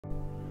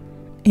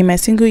In my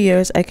single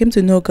years, I came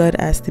to know God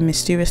as the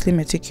mysteriously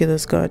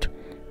meticulous God.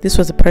 This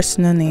was a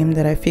personal name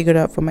that I figured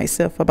out for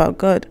myself about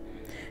God.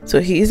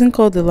 So he isn't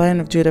called the Lion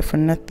of Judah for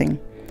nothing.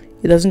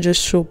 He doesn't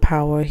just show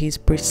power, he's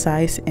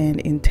precise and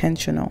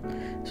intentional.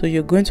 So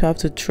you're going to have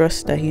to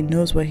trust that he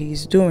knows what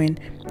he's doing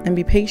and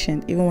be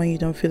patient even when you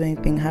don't feel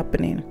anything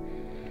happening.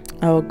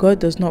 Our God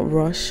does not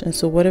rush, and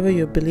so whatever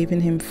you're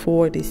believing him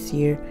for this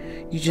year,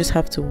 you just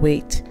have to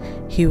wait.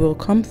 He will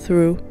come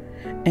through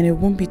and it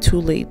won't be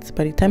too late.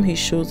 By the time he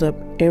shows up,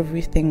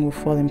 everything will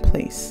fall in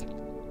place.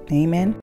 Amen.